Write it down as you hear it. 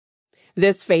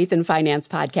This Faith and Finance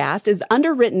podcast is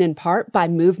underwritten in part by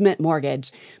Movement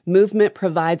Mortgage. Movement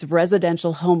provides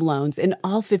residential home loans in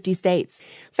all 50 states.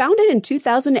 Founded in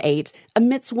 2008,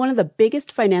 amidst one of the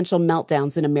biggest financial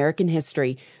meltdowns in American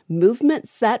history, Movement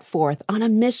set forth on a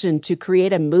mission to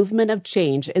create a movement of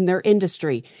change in their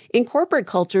industry, in corporate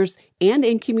cultures, and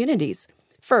in communities.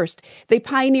 First, they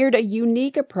pioneered a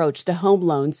unique approach to home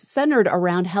loans centered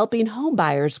around helping home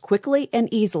buyers quickly and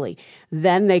easily.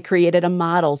 Then they created a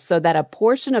model so that a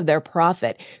portion of their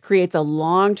profit creates a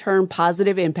long-term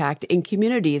positive impact in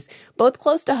communities, both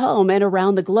close to home and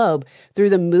around the globe,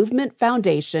 through the Movement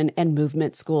Foundation and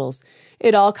Movement Schools.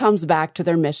 It all comes back to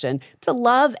their mission to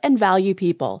love and value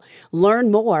people. Learn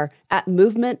more at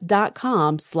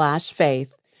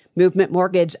movement.com/faith. Movement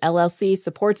Mortgage, LLC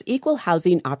supports equal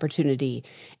housing opportunity.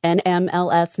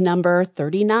 NMLS number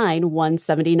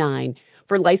 39179.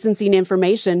 For licensing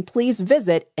information, please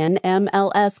visit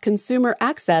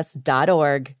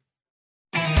nmlsconsumeraccess.org.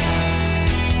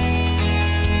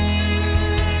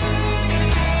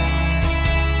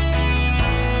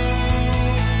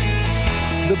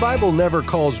 The Bible never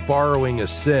calls borrowing a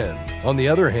sin. On the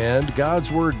other hand,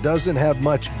 God's Word doesn't have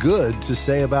much good to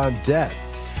say about debt.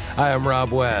 Hi, I'm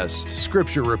Rob West.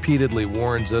 Scripture repeatedly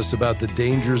warns us about the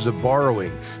dangers of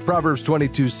borrowing. Proverbs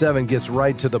 22:7 gets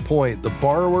right to the point. The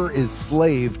borrower is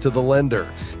slave to the lender.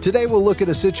 Today we'll look at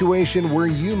a situation where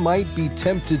you might be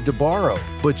tempted to borrow,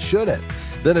 but shouldn't.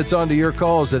 Then it's on to your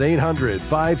calls at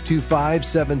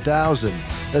 800-525-7000.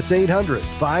 That's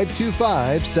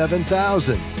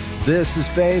 800-525-7000. This is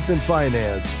Faith and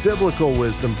Finance, biblical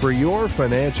wisdom for your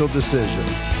financial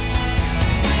decisions.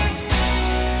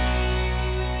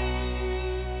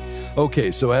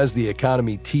 Okay, so as the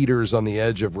economy teeters on the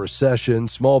edge of recession,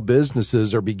 small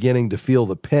businesses are beginning to feel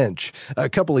the pinch. A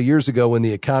couple of years ago, when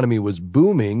the economy was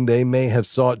booming, they may have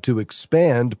sought to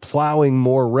expand, plowing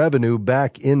more revenue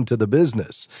back into the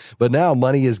business. But now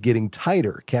money is getting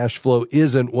tighter. Cash flow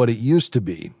isn't what it used to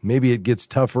be. Maybe it gets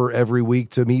tougher every week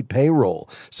to meet payroll.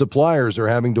 Suppliers are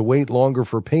having to wait longer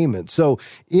for payment. So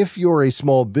if you're a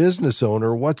small business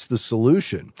owner, what's the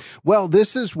solution? Well,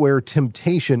 this is where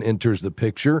temptation enters the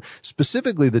picture.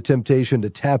 Specifically, the temptation to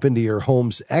tap into your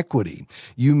home's equity.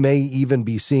 You may even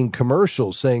be seeing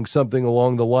commercials saying something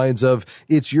along the lines of,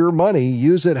 "It's your money,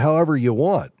 use it however you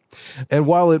want." And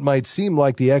while it might seem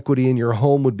like the equity in your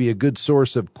home would be a good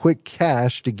source of quick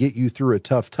cash to get you through a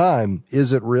tough time,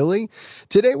 is it really?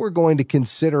 Today we're going to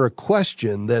consider a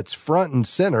question that's front and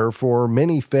center for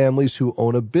many families who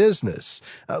own a business.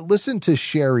 Listen to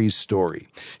Sherry's story.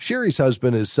 Sherry's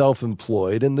husband is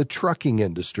self-employed in the trucking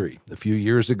industry. A few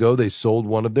years ago, they sold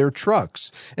one of their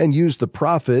trucks and used the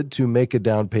profit to make a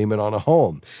down payment on a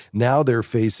home. Now they're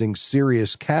facing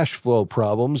serious cash flow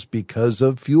problems because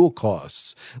of fuel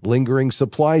costs, lingering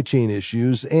supply chain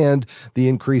issues, and the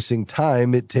increasing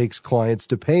time it takes clients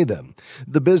to pay them.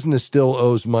 The business still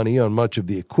owes money on much of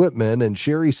the equipment, and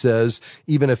Sherry says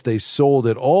even if they sold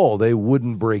it all, they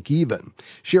wouldn't break even.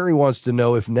 Sherry wants to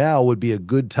know if now would be a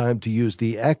good time to use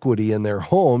the equity in their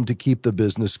home to keep the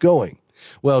business going.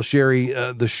 Well, Sherry,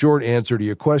 the short answer to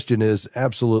your question is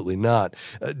absolutely not.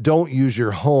 Don't use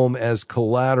your home as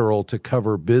collateral to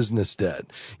cover business debt.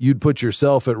 You'd put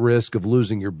yourself at risk of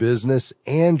losing your business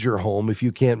and your home if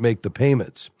you can't make the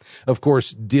payments. Of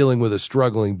course, dealing with a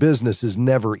struggling business is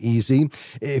never easy.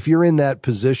 If you're in that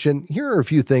position, here are a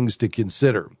few things to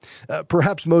consider.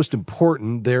 Perhaps most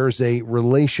important, there's a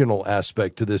relational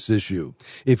aspect to this issue.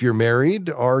 If you're married,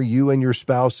 are you and your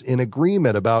spouse in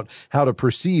agreement about how to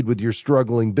proceed with your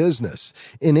struggling business?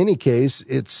 In any case,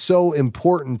 it's so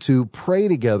important to pray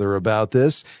together about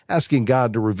this, asking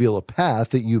God to reveal a path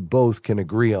that you both can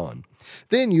agree on.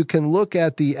 Then you can look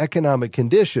at the economic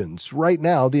conditions. Right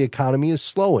now, the economy is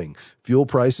slowing. Fuel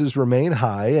prices remain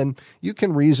high, and you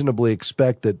can reasonably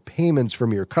expect that payments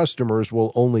from your customers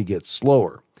will only get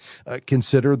slower.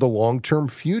 Consider the long-term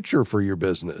future for your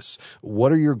business.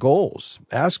 What are your goals?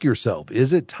 Ask yourself,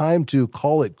 is it time to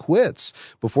call it quits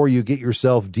before you get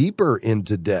yourself deeper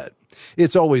into debt?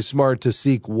 It's always smart to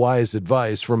seek wise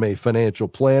advice from a financial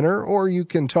planner, or you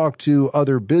can talk to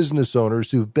other business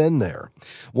owners who've been there.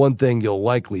 One thing you'll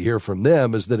likely hear from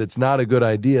them is that it's not a good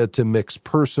idea to mix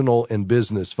personal and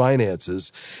business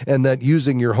finances, and that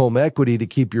using your home equity to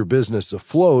keep your business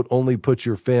afloat only puts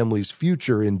your family's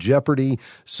future in jeopardy,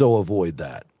 so avoid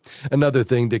that. Another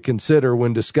thing to consider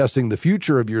when discussing the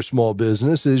future of your small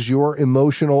business is your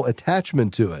emotional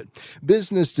attachment to it.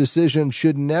 Business decisions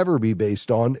should never be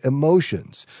based on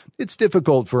emotions. It's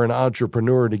difficult for an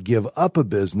entrepreneur to give up a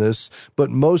business, but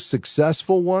most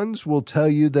successful ones will tell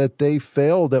you that they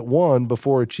failed at one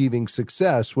before achieving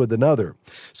success with another.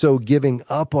 So giving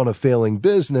up on a failing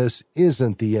business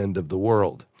isn't the end of the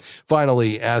world.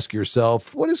 Finally, ask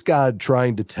yourself, what is God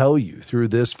trying to tell you through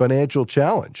this financial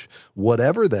challenge?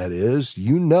 Whatever that is,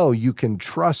 you know you can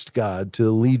trust God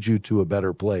to lead you to a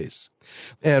better place.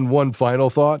 And one final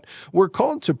thought, we're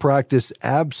called to practice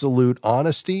absolute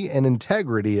honesty and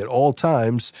integrity at all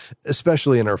times,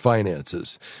 especially in our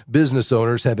finances. Business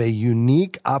owners have a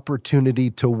unique opportunity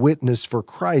to witness for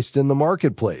Christ in the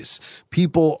marketplace.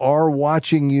 People are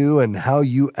watching you, and how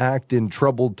you act in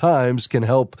troubled times can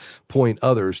help point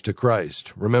others to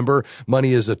Christ. Remember,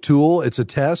 money is a tool, it's a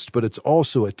test, but it's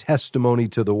also a testimony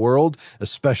to the world,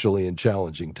 especially in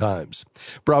challenging times.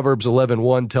 Proverbs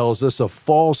 11:1 tells us a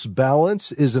false balance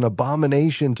is an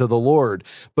abomination to the Lord,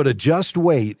 but a just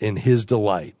weight in his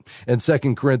delight. And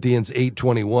 2 Corinthians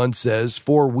 8:21 says,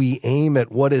 for we aim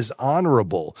at what is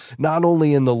honorable, not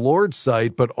only in the Lord's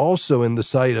sight, but also in the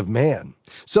sight of man.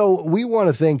 So we want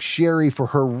to thank Sherry for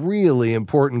her really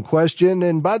important question.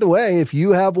 And by the way, if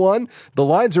you have one, the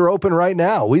lines are open right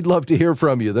now. We'd love to hear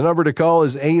from you. The number to call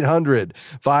is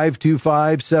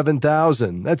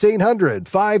 800-525-7000. That's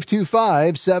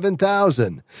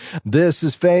 800-525-7000. This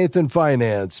is Faith and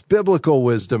Finance, biblical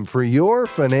wisdom for your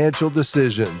financial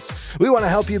decisions. We want to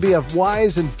help you be a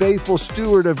wise and faithful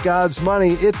steward of God's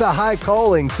money. It's a high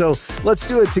calling, so let's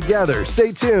do it together.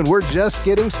 Stay tuned. We're just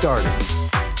getting started.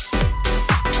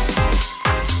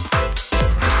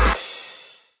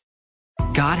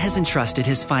 God has entrusted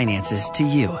his finances to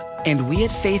you, and we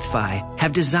at FaithFi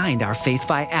have designed our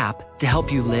FaithFi app to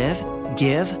help you live,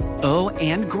 give, owe,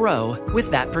 and grow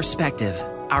with that perspective.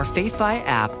 Our FaithFi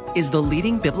app is the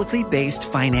leading biblically based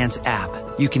finance app.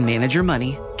 You can manage your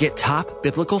money, get top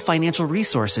biblical financial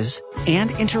resources,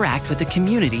 and interact with a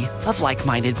community of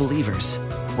like-minded believers,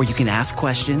 where you can ask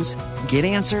questions, get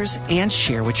answers, and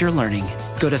share what you're learning.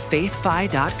 Go to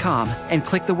faithfi.com and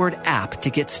click the word app to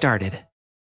get started.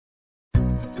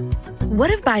 What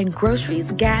if buying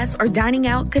groceries, gas, or dining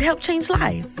out could help change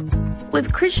lives?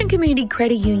 With Christian Community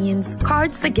Credit Union's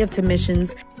Cards That Give to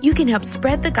Missions, you can help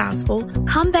spread the gospel,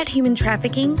 combat human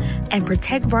trafficking, and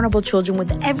protect vulnerable children with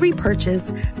every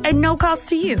purchase at no cost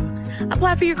to you.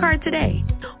 Apply for your card today.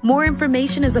 More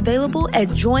information is available at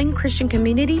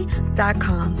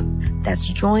joinchristiancommunity.com.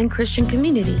 That's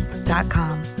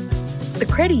joinchristiancommunity.com. The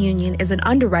credit union is an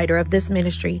underwriter of this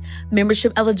ministry.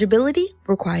 Membership eligibility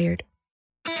required.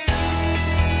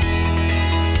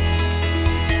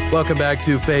 Welcome back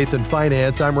to Faith and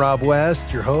Finance. I'm Rob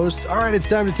West, your host. All right, it's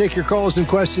time to take your calls and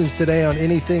questions today on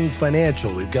anything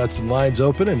financial. We've got some lines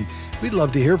open, and we'd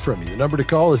love to hear from you. The number to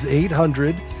call is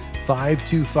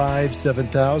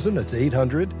 800-525-7000. That's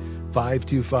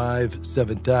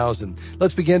 800-525-7000.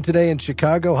 Let's begin today in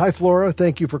Chicago. Hi, Flora.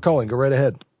 Thank you for calling. Go right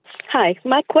ahead. Hi.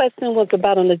 My question was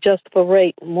about an adjustable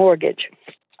rate mortgage.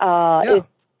 It's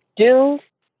due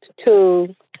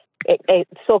to a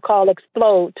so-called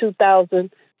explode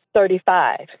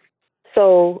 2035.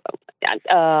 So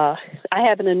I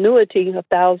have an annuity of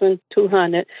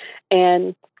 $1,200,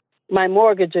 and my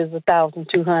mortgage is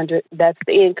 $1,200. That's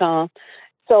the income.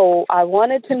 So I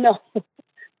wanted to know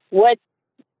what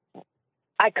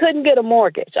I couldn't get a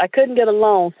mortgage. I couldn't get a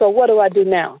loan. So what do I do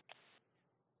now?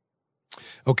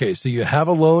 Okay, so you have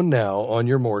a loan now on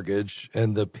your mortgage,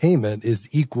 and the payment is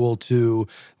equal to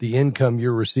the income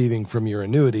you're receiving from your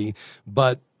annuity,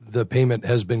 but the payment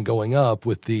has been going up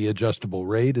with the adjustable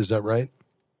rate. Is that right?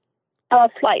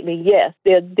 Slightly, yes.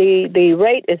 The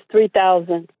rate is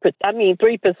 3%,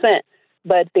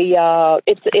 but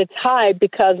it's high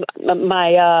because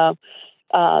my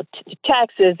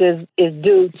taxes is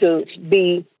due to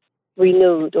be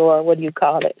renewed, or what do you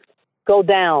call it? Go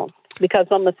down because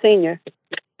I'm a senior.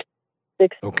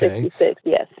 66,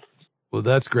 yes. Well,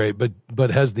 that's great.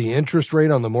 But has the interest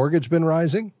rate on the mortgage been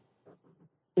rising?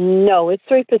 No, it's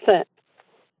 3%.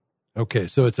 Okay,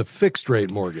 so it's a fixed rate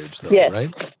mortgage, though, yes.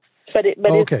 right?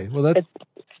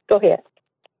 Go ahead.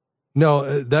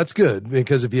 No, that's good,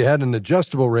 because if you had an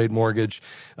adjustable rate mortgage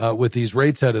with these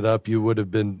rates headed up, you would have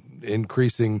been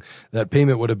increasing, that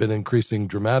payment would have been increasing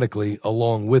dramatically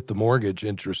along with the mortgage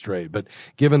interest rate. But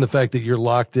given the fact that you're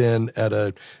locked in at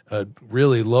a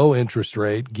really low interest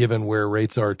rate, given where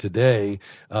rates are today,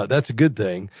 that's a good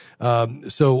thing.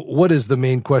 So what is the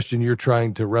main question you're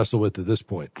trying to wrestle with at this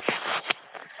point?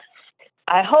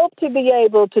 I hope to be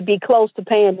able to be close to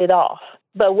paying it off.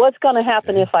 But what's going to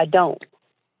happen if I don't?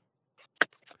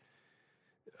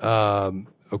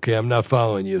 Okay, I'm not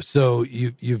following you. So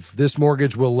this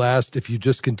mortgage will last if you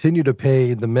just continue to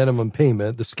pay the minimum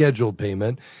payment, the scheduled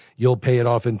payment, you'll pay it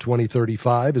off in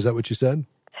 2035. Is that what you said?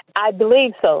 I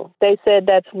believe so. They said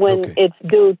that's when Okay. it's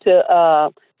due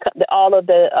to all of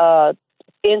the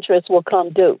interest will come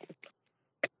due.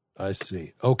 I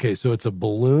see. Okay, so it's a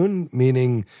balloon,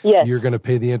 meaning Yes. you're going to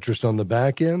pay the interest on the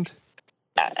back end?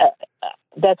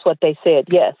 That's what they said,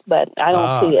 yes, but I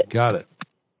don't see it. Got it.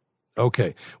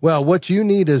 Okay. Well, what you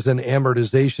need is an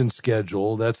amortization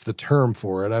schedule. That's the term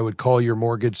for it. I would call your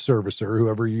mortgage servicer,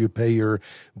 whoever you pay your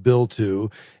bill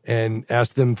to, and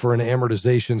ask them for an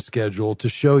amortization schedule to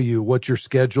show you what your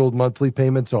scheduled monthly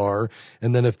payments are.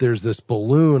 And then if there's this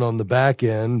balloon on the back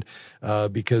end,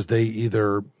 because they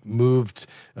either moved,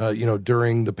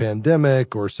 during the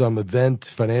pandemic or some event,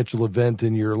 financial event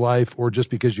in your life, or just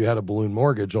because you had a balloon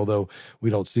mortgage, although we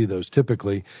don't see those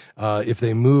typically, if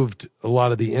they moved a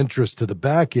lot of the interest to the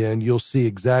back end, you'll see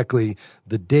exactly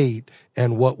the date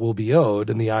and what will be owed.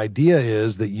 And the idea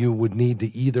is that you would need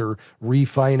to either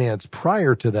refinance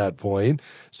prior to that point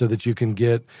so that you can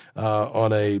get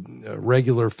on a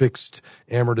regular fixed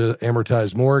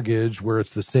amortized mortgage where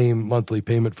it's the same monthly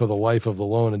payment for the life of the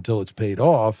loan until it's paid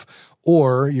off,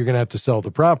 or you're going to have to sell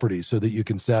the property so that you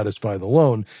can satisfy the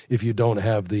loan if you don't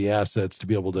have the assets to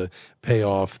be able to pay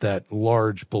off that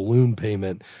large balloon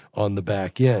payment on the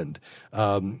back end.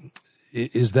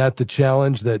 Is that the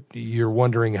challenge, that you're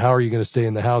wondering how are you going to stay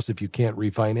in the house if you can't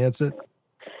refinance it?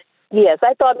 Yes,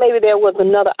 I thought maybe there was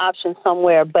another option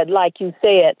somewhere, but like you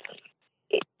said,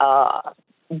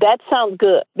 that sounds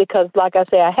good because, like I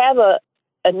say, I have a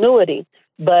annuity,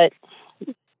 but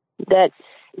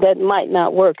that might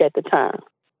not work at the time.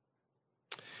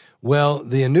 Well,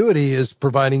 the annuity is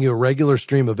providing you a regular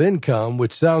stream of income,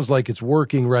 which sounds like it's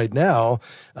working right now.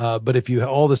 But if you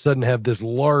all of a sudden have this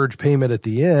large payment at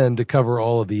the end to cover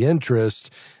all of the interest,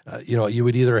 you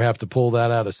would either have to pull that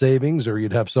out of savings or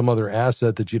you'd have some other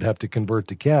asset that you'd have to convert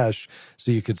to cash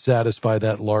so you could satisfy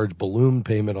that large balloon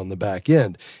payment on the back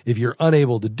end. If you're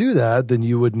unable to do that, then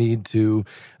you would need to,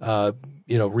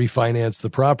 refinance the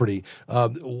property.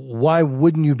 Why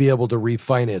wouldn't you be able to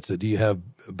refinance it? Do you have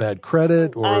bad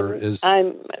credit, or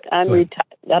I'm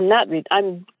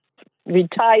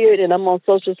retired and I'm on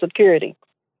Social Security,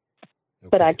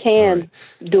 but I can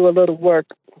do a little work,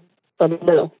 a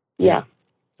little, yeah.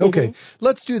 Okay, Mm-hmm.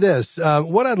 Let's do this.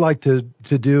 What I'd like to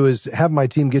do is have my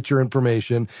team get your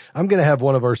information. I'm going to have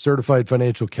one of our certified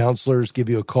financial counselors give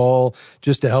you a call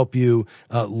just to help you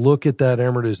look at that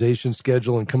amortization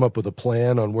schedule and come up with a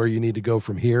plan on where you need to go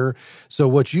from here. So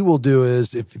what you will do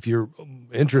is, if you're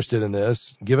interested in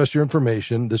this, give us your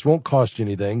information. This won't cost you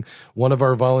anything. One of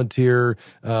our volunteer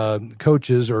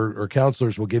coaches or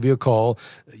counselors will give you a call.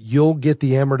 You'll get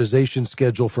the amortization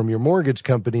schedule from your mortgage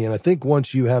company, and I think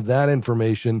once you have that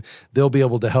information, they'll be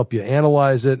able to help you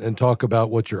analyze it and talk about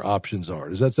what your options are.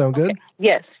 Does that sound good? Okay.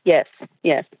 Yes.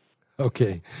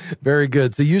 Okay, very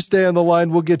good. So you stay on the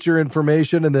line. We'll get your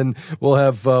information, and then we'll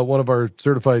have one of our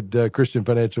certified Christian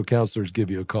financial counselors give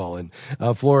you a call. And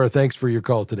Flora, thanks for your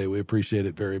call today. We appreciate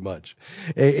it very much.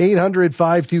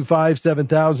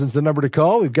 800-525-7000 is the number to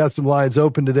call. We've got some lines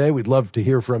open today. We'd love to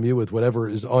hear from you with whatever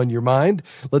is on your mind.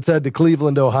 Let's head to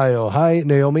Cleveland, Ohio. Hi,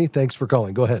 Naomi. Thanks for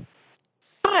calling. Go ahead.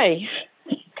 Hi.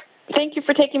 Thank you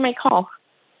for taking my call.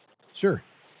 Sure.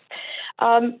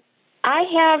 I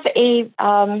have a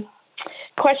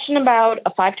question about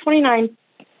a 529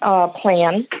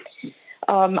 plan.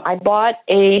 I bought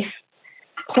a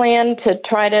plan to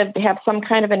try to have some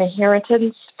kind of an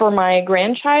inheritance for my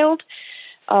grandchild,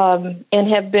 and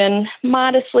have been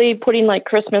modestly putting like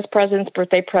Christmas presents,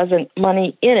 birthday present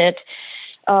money in it.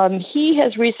 He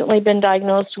has recently been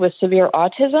diagnosed with severe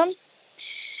autism.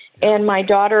 And my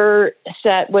daughter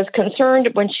was concerned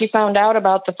when she found out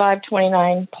about the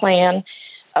 529 plan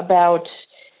about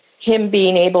him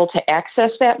being able to access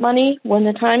that money when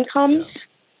the time comes,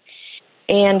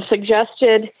 and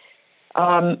suggested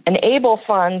an ABLE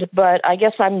fund, but I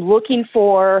guess I'm looking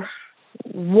for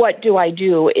what do I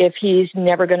do if he's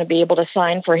never going to be able to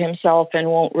sign for himself and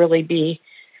won't really be,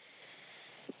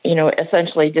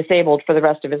 essentially disabled for the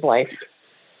rest of his life.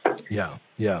 Yeah.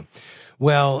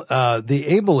 Well, the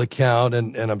ABLE account,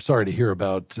 and I'm sorry to hear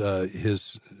about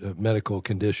his medical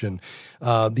condition.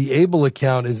 The ABLE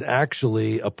account is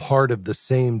actually a part of the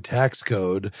same tax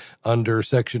code under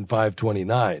Section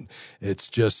 529. It's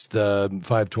just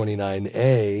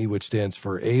 529A, which stands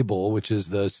for ABLE, which is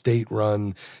the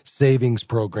state-run savings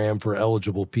program for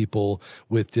eligible people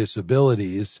with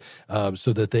disabilities,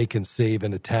 so that they can save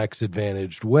in a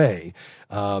tax-advantaged way.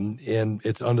 And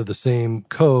it's under the same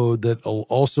code that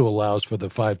also allows for the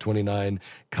 529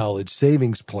 college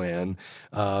savings plan.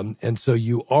 And so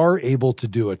you are able to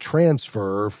do a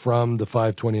transfer from the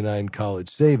 529 college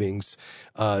savings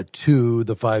to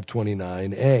the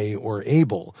 529A or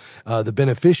ABLE. The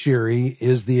beneficiary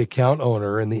is the account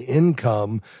owner, and the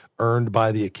income earned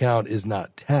by the account is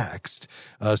not taxed.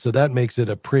 So that makes it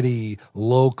a pretty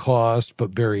low cost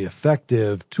but very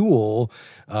effective tool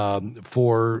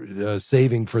for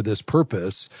saving for this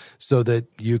purpose, so that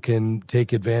you can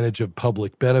take advantage of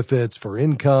public benefits for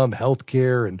income, health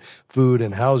care, and food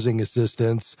and housing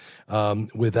assistance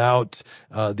without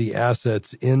the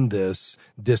assets in this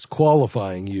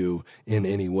disqualifying you in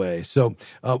any way. So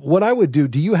what I would do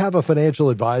you have a financial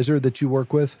advisor that you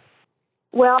work with?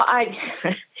 Well,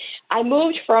 I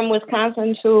moved from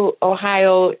Wisconsin to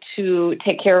Ohio to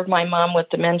take care of my mom with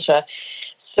dementia.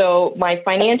 So my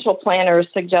financial planner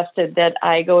suggested that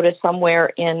I go to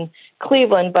somewhere in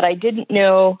Cleveland, but I didn't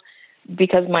know,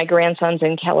 because my grandson's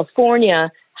in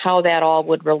California, how that all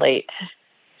would relate.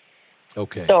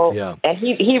 Okay. So yeah.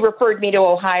 he referred me to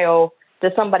Ohio,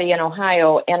 to somebody in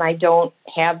Ohio, and I don't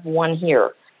have one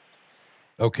here.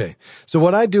 Okay. So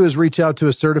what I do is reach out to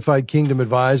a certified Kingdom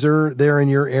advisor there in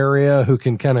your area who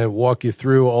can kind of walk you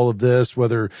through all of this,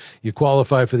 whether you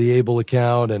qualify for the ABLE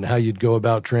account and how you'd go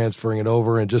about transferring it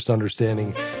over, and just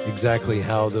understanding exactly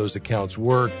how those accounts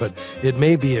work. But it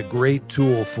may be a great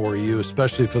tool for you,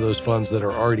 especially for those funds that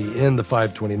are already in the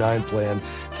 529 plan,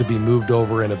 to be moved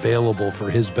over and available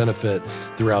for his benefit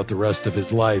throughout the rest of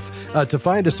his life. To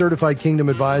find a certified Kingdom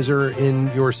advisor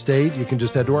in your state, you can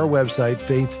just head to our website,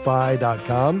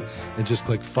 faithfi.com, and just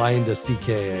click Find a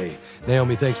CKA.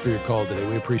 Naomi, thanks for your call today.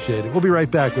 We appreciate it. We'll be right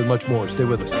back with much more. Stay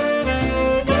with us.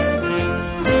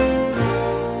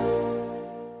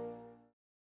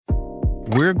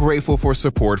 We're grateful for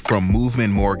support from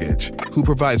Movement Mortgage, who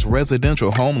provides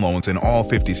residential home loans in all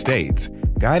 50 states.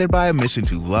 Guided by a mission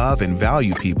to love and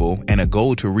value people and a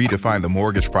goal to redefine the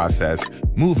mortgage process,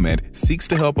 Movement seeks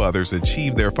to help others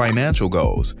achieve their financial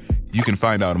goals. You can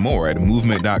find out more at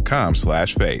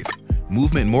movement.com/faith.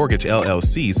 Movement Mortgage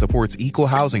LLC supports equal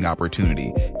housing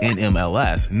opportunity,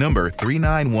 NMLS number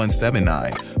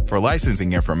 39179. For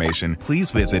licensing information,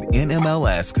 please visit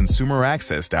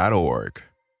nmlsconsumeraccess.org.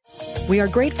 We are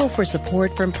grateful for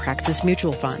support from Praxis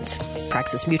Mutual Funds.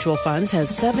 Praxis Mutual Funds has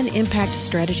 7 impact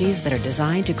strategies that are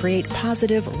designed to create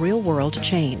positive, real-world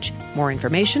change. More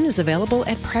information is available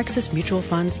at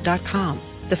praxismutualfunds.com.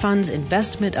 The fund's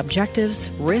investment objectives,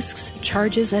 risks,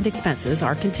 charges, and expenses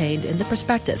are contained in the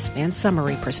prospectus and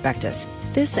summary prospectus.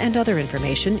 This and other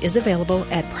information is available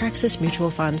at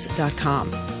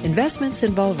praxismutualfunds.com. Investments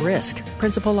involve risk.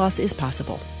 Principal loss is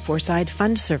possible. Foreside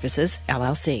Fund Services,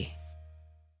 LLC.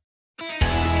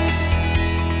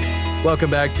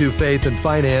 Welcome back to Faith and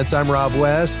Finance. I'm Rob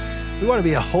West. We want to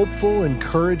be a hopeful,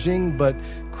 encouraging, but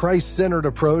Christ-centered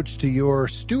approach to your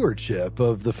stewardship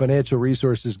of the financial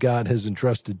resources God has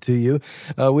entrusted to you.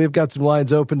 We've got some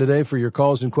lines open today for your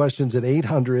calls and questions at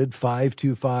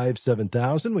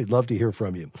 800-525-7000. We'd love to hear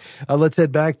from you. Let's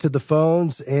head back to the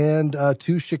phones and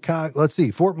to Chicago. Let's see,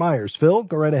 Fort Myers. Phil,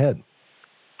 go right ahead.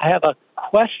 I have a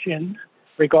question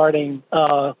regarding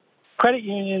credit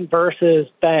union versus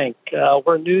bank.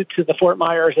 We're new to the Fort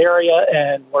Myers area,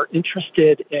 and we're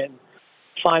interested in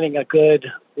finding a good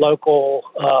local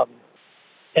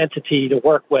entity to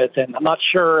work with. And I'm not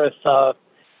sure if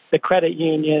the credit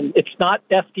union, it's not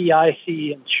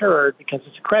FDIC insured because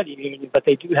it's a credit union, but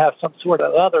they do have some sort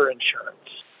of other insurance.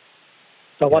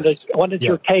 So I wanted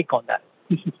your take on that.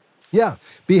 Yeah,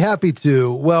 be happy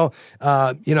to. Well,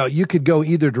 you could go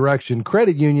either direction.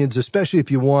 Credit unions, especially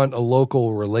if you want a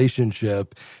local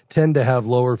relationship, tend to have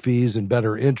lower fees and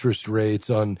better interest rates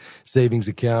on savings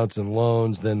accounts and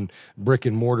loans than brick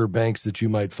and mortar banks that you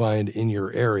might find in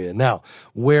your area. Now,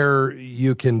 where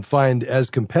you can find as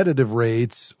competitive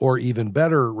rates or even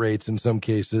better rates in some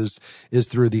cases is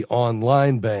through the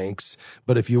online banks.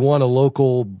 But if you want a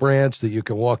local branch that you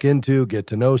can walk into, get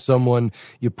to know someone,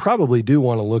 you probably do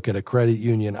want to look at a credit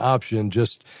union option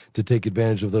just to take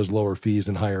advantage of those lower fees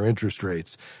and higher interest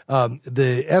rates.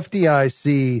 The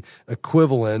FDIC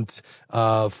equivalent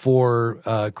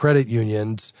for credit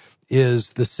unions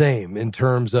is the same in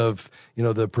terms of,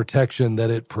 the protection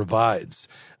that it provides.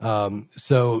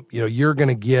 So, you're going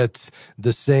to get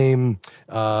the same,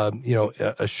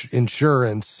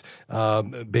 insurance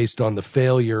based on the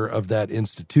failure of that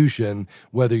institution,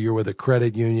 whether you're with a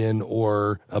credit union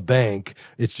or a bank.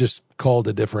 It's just called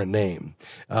a different name.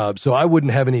 So I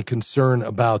wouldn't have any concern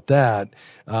about that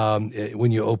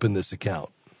when you open this account.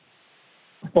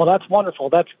 Well, that's wonderful.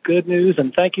 That's good news,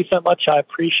 and thank you so much. I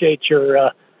appreciate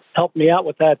your helping me out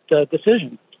with that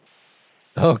decision.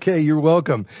 Okay, you're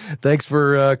welcome. Thanks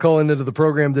for calling into the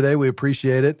program today. We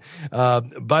appreciate it.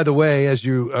 By the way, as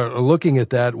you are looking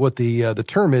at that, what the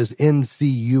term is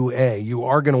NCUA. You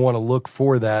are going to want to look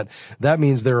for that. That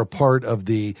means they're a part of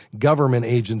the government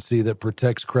agency that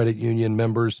protects credit union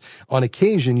members. On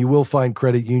occasion, you will find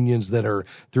credit unions that are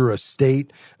through a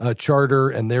state charter,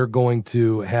 and they're going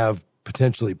to have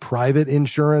potentially private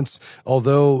insurance,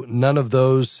 although none of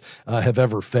those have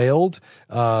ever failed.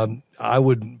 I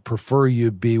would prefer you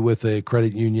be with a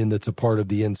credit union that's a part of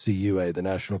the NCUA, the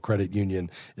National Credit Union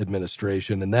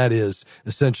Administration, and that is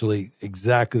essentially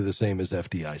exactly the same as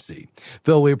FDIC.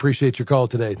 Phil, we appreciate your call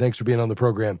today. Thanks for being on the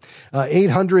program.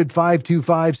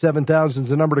 800-525-7000 is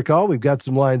the number to call. We've got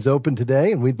some lines open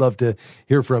today, and we'd love to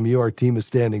hear from you. Our team is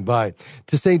standing by.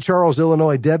 To St. Charles,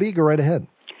 Illinois, Debbie, go right ahead.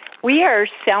 We are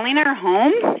selling our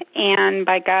home, and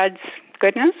by God's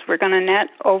goodness, we're going to net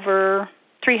over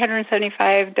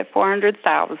 $375,000 to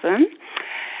 $400,000.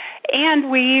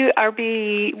 And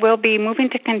will be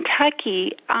moving to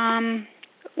Kentucky.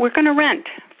 We're going to rent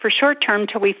for short term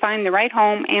till we find the right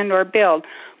home and or build.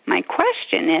 My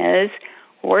question is,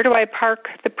 where do I park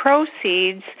the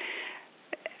proceeds,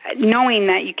 knowing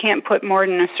that you can't put more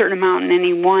than a certain amount in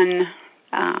any one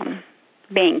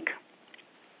bank?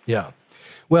 Yeah.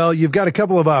 Well, you've got a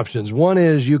couple of options. One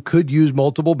is you could use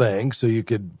multiple banks, so you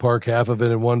could park half of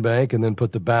it in one bank and then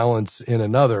put the balance in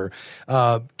another.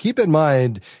 Keep in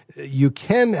mind, you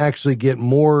can actually get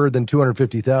more than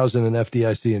 $250,000 in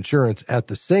FDIC insurance at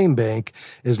the same bank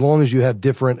as long as you have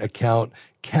different account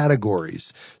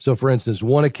categories. So, for instance,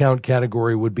 one account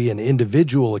category would be an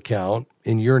individual account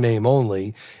in your name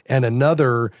only, and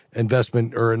another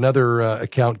investment or another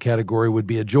account category would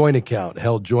be a joint account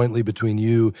held jointly between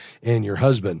you and your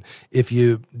husband. If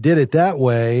you did it that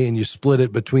way and you split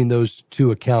it between those two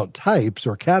account types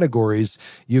or categories,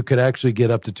 you could actually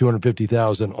get up to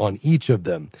 $250,000 on each of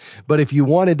them. But if you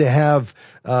wanted to have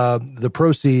the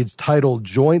proceeds titled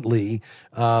jointly,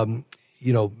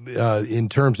 in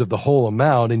terms of the whole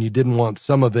amount, and you didn't want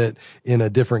some of it in a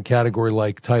different category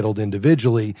like titled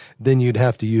individually, then you'd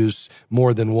have to use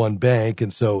more than one bank.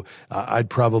 And so I'd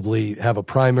probably have a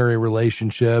primary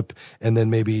relationship, and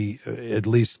then maybe at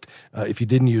least if you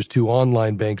didn't use two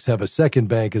online banks, have a second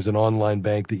bank as an online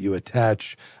bank that you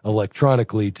attach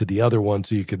electronically to the other one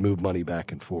so you could move money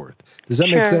back and forth. Does that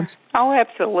make sense? Oh,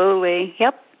 absolutely.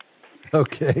 Yep.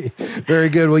 Okay, very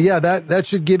good. Well, yeah, that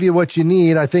should give you what you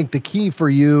need. I think the key for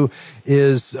you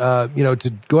is, to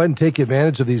go ahead and take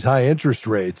advantage of these high interest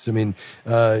rates. I mean,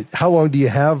 how long do you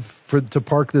have to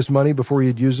park this money before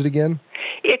you'd use it again?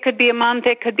 It could be a month.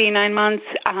 It could be 9 months.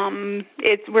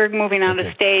 We're moving out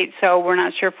of state, so we're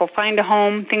not sure if we'll find a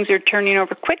home. Things are turning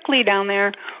over quickly down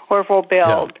there, or if we'll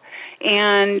build.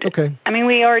 Yeah. And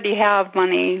we already have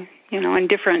money, in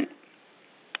different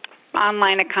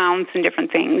online accounts and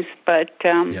different things, but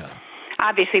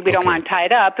obviously we don't want to tie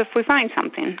it up if we find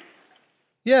something.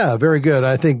 Yeah, very good.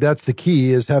 I think that's the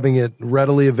key, is having it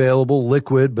readily available,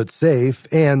 liquid, but safe.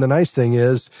 And the nice thing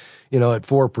is, at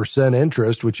 4%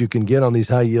 interest, which you can get on these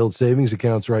high yield savings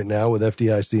accounts right now with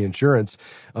FDIC insurance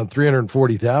on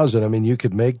 $340,000. I mean, you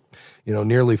could make,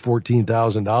 nearly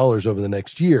 $14,000 over the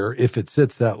next year if it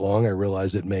sits that long. I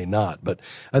realize it may not, but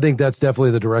I think that's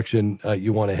definitely the direction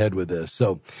you want to head with this.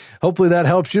 So hopefully that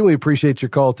helps you. We appreciate your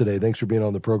call today. Thanks for being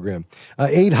on the program.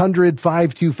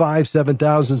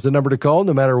 800-525-7000 is the number to call,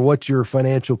 no matter what your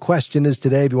financial question is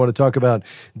today. If you want to talk about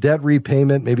debt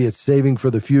repayment, maybe it's saving for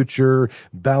the future,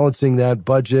 balancing that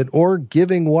budget, or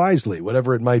giving wisely,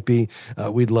 whatever it might be,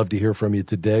 we'd love to hear from you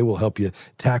today. We'll help you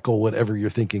tackle whatever you're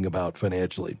thinking about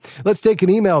financially. Let's take an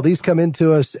email. These come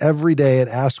into us every day at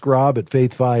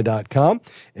AskRob@faithfi.com,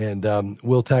 and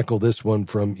we'll tackle this one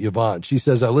from Yvonne. She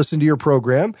says, I listened to your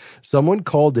program. Someone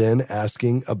called in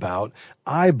asking about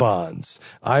I-bonds.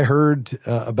 I heard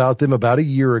about them about a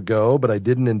year ago, but I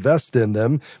didn't invest in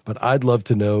them. But I'd love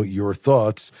to know your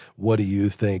thoughts. What do you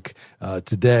think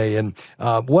today? And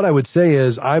what I would say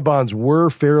is I-bonds were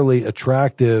fairly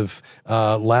attractive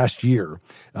last year.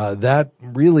 That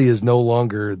really is no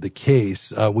longer the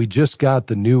case. We just got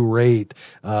the new rate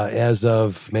as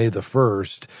of May the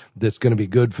 1st that's going to be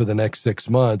good for the next 6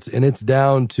 months, and it's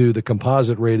down to, the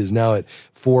composite rate is now at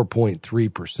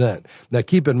 4.3%. Now,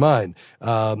 keep in mind,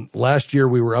 last year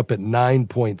we were up at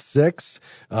 9.6.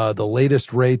 The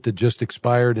latest rate that just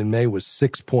expired in May was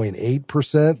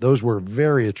 6.8%. Those were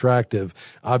very attractive,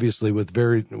 obviously with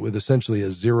essentially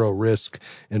a zero risk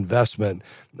investment.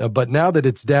 But now that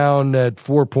it's down at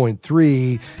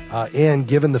 4.3, and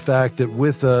given the fact that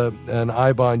with an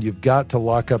I-bond, you've got to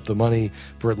lock up the money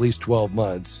for at least 12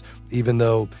 months, even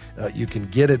though you can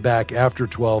get it back after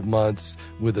 12 months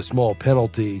with a small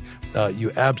penalty,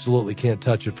 you absolutely can't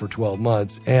touch it for 12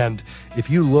 months. And if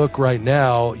you look right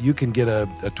now, you can get a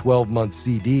 12-month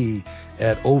CD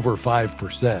at over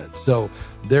 5%. So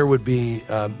there would be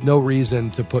no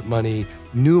reason to put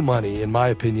new money, in my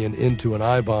opinion, into an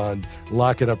I-bond,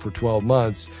 lock it up for 12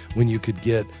 months when you could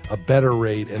get a better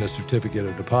rate and a certificate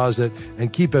of deposit.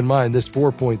 And keep in mind, this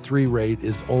 4.3 rate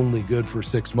is only good for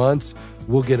 6 months.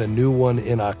 We'll get a new one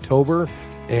in October.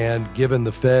 And given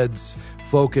the Fed's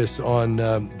focus on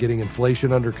getting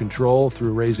inflation under control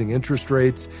through raising interest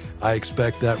rates, I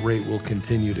expect that rate will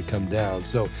continue to come down.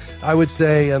 So I would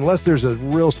say, unless there's a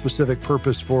real specific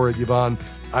purpose for it, Yvonne,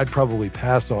 I'd probably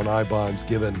pass on I-bonds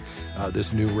given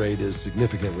this new rate is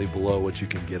significantly below what you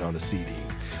can get on a CD.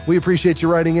 We appreciate you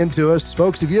writing into us.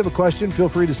 Folks, if you have a question, feel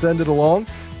free to send it along.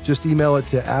 Just email it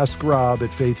to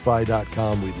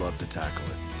askrob@faithfi.com. We'd love to tackle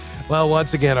it. Well,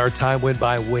 once again, our time went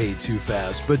by way too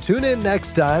fast, but tune in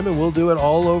next time and we'll do it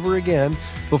all over again.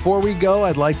 Before we go,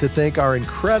 I'd like to thank our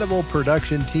incredible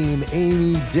production team,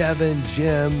 Amy, Devin,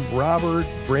 Jim, Robert,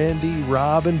 Brandy,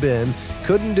 Rob, and Ben.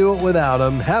 Couldn't do it without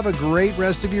them. Have a great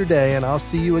rest of your day, and I'll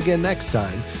see you again next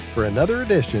time for another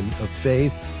edition of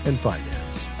Faith and Finance.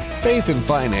 Faith and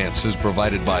Finance is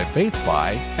provided by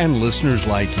FaithFi and listeners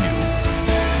like you.